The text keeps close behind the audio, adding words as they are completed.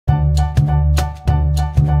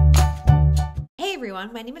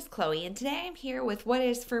everyone, my name is Chloe, and today I'm here with what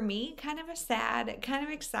is for me kind of a sad, kind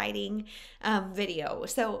of exciting video.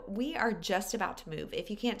 So we are just about to move.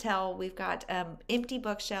 If you can't tell, we've got empty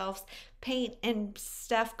bookshelves, paint and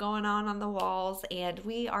stuff going on the walls, and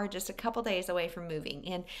we are just a couple days away from moving.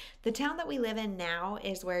 And the town that we live in now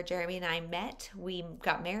is where Jeremy and I met. We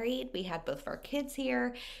got married. We had both of our kids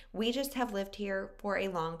here. We just have lived here for a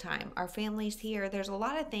long time. Our family's here. There's a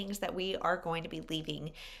lot of things that we are going to be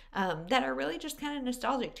leaving that are really just kind of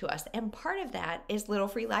nostalgic to us. And part of that is little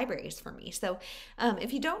free libraries for me. So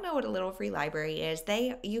if you don't know what a little free library is,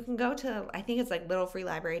 you can go to, I think it's like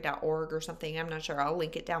littlefreelibrary.org or something. I'm not sure. I'll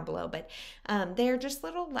link it down below. But they're just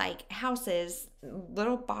little like houses,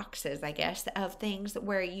 little boxes, I guess, of things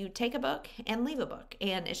where you take a book and leave a book.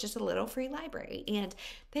 And it's just a little free library. And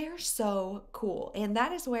they're so cool. And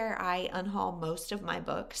that is where I unhaul most of my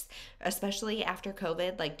books, especially after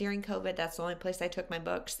COVID. Like during COVID, that's the only place I took my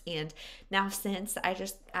books. And now since,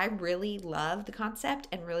 I really love the concept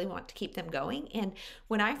and really want to keep them going. And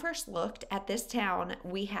when I first looked at this town,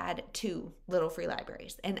 we had 2 little free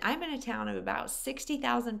libraries. And I'm in a town of about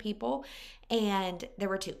 60,000 people, and there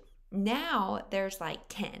were 2. Now there's like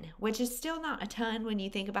 10, which is still not a ton when you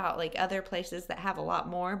think about like other places that have a lot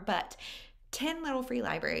more, but 10 little free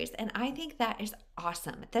libraries. And I think that is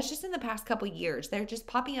awesome. That's just in the past couple years. They're just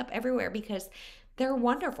popping up everywhere because they're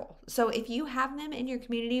wonderful. So if you have them in your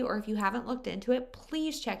community or if you haven't looked into it,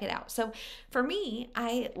 please check it out. So for me,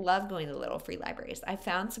 I love going to little free libraries. I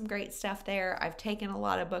found some great stuff there. I've taken a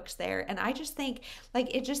lot of books there. And I just think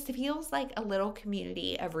like it just feels like a little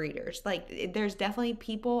community of readers. Like there's definitely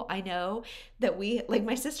people I know that like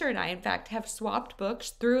my sister and I, in fact, have swapped books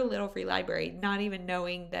through a little free library, not even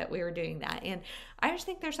knowing that we were doing that. And I just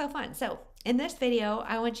think they're so fun. So in this video,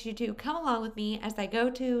 I want you to come along with me as I go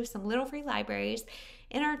to some little free libraries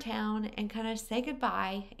in our town and kind of say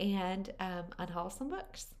goodbye and unhaul some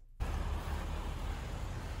books.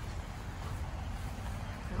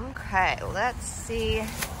 Okay, let's see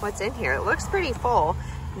what's in here. It looks pretty full.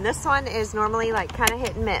 And this one is normally like kind of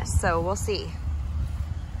hit and miss, so we'll see.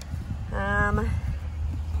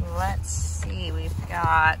 Let's see, we've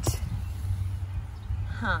got,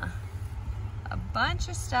 a bunch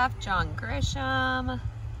of stuff. John Grisham.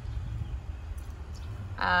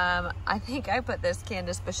 I think I put this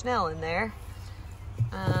Candace Bushnell in there.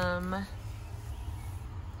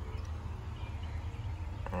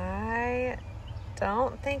 I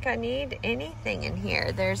don't think I need anything in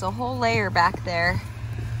here. There's a whole layer back there,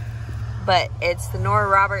 but it's the Nora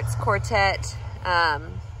Roberts quartet that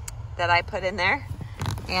I put in there.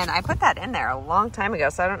 And I put that in there a long time ago,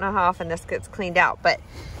 so I don't know how often this gets cleaned out, but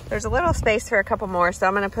there's a little space for a couple more, so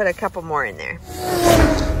I'm going to put a couple more in there.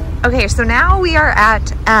 Okay, so now we are at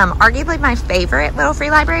arguably my favorite little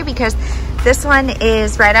free library because this one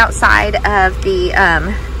is right outside of the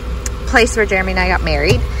place where Jeremy and I got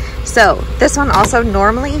married. So this one also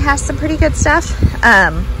normally has some pretty good stuff,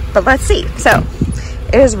 but let's see. So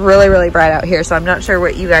it is really, really bright out here, so I'm not sure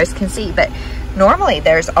what you guys can see, but normally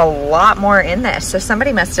there's a lot more in this. So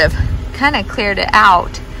somebody must have kind of cleared it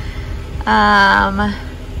out.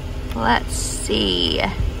 Let's see.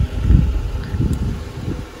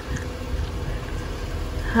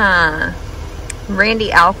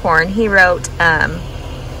 Randy Alcorn, he wrote,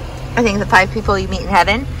 I think The 5 People You Meet in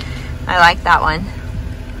Heaven. I like that one.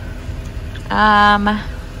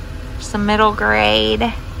 Some middle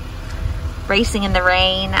grade. Racing in the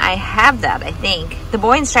Rain. I have that, I think. The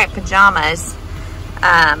Boy in Striped Pajamas.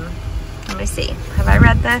 Let me see. Have I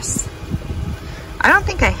read this? I don't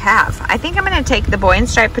think I have. I think I'm going to take The Boy in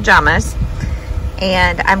Striped Pajamas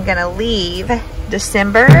and I'm going to leave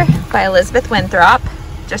December by Elizabeth Winthrop.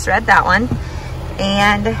 Just read that one.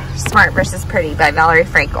 And Smart vs. Pretty by Valerie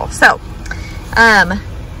Frankel. So,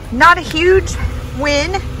 not a huge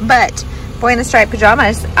win, but Boy in the Striped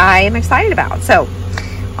Pajamas I am excited about. So,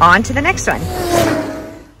 on to the next one.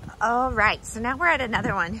 All right, so now we're at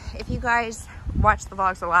another one. If you guys watch the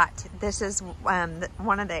vlogs a lot, this is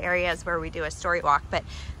one of the areas where we do a story walk, but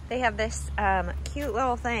they have this cute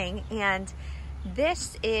little thing, and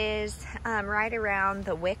this is right around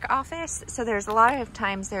the WIC office. So there's a lot of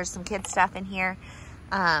times there's some kid stuff in here.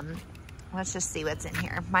 Let's just see what's in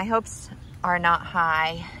here. My hopes are not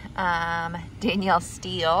high. Danielle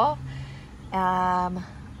Steele, A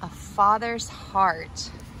Father's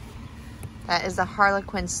Heart. That is a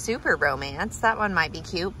Harlequin super romance. That one might be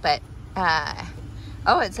cute, but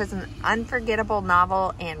oh, it says an unforgettable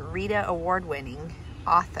novel and Rita award-winning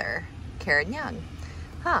author, Karen Young.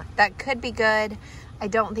 That could be good. I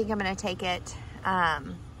don't think I'm going to take it.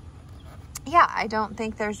 Yeah, I don't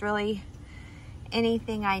think there's really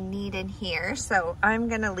anything I need in here. So I'm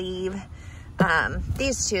going to leave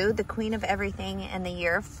these two, The Queen of Everything and The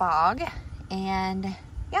Year of Fog. And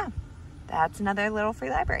yeah, that's another little free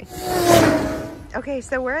library. Okay,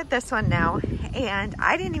 so we're at this one now, and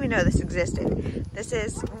I didn't even know this existed. This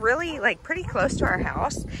is really like pretty close to our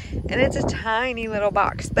house, and it's a tiny little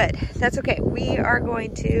box, but that's okay. We are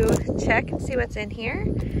going to check and see what's in here.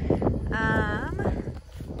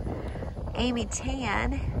 Amy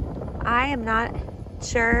Tan, I am not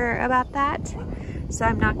sure about that, so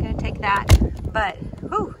I'm not going to take that, but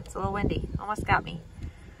whew, it's a little windy. Almost got me.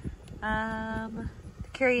 The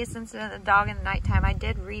Curious Incident of the Dog in the Nighttime, I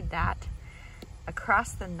did read that.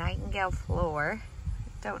 Across the Nightingale Floor,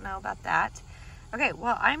 don't know about that. Okay,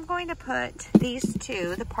 well, I'm going to put these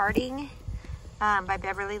two, The Parting by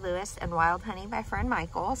Beverly Lewis and Wild Honey by Fern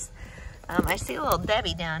Michaels. I see a little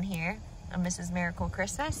Debbie down here on Mrs. Miracle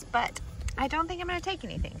Christmas, but I don't think I'm going to take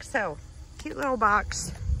anything. So, cute little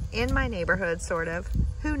box in my neighborhood, sort of.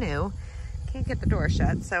 Who knew? Can't get the door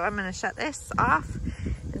shut, so I'm going to shut this off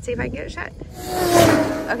and see if I can get it shut.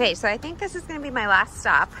 Okay, so I think this is going to be my last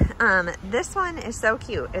stop. This one is so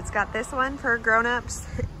cute. It's got this one for grown-ups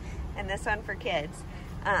and this one for kids.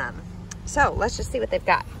 So let's just see what they've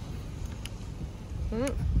got.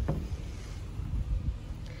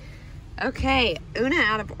 Okay, Una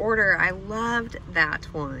Out of Order. I loved that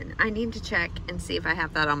one. I need to check and see if I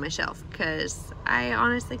have that on my shelf because I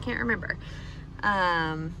honestly can't remember.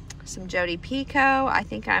 Some Jodi Picoult. I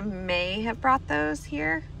think I may have brought those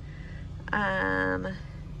here.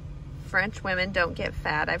 French Women Don't Get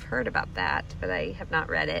Fat. I've heard about that, but I have not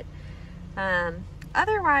read it.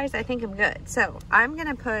 Otherwise, I think I'm good. So I'm going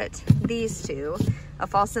to put these two, A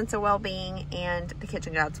False Sense of Well-Being and The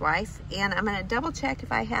Kitchen God's Wife. And I'm going to double check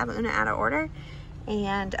if I have Una Out of Order.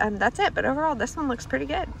 And that's it. But overall, this one looks pretty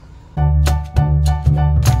good.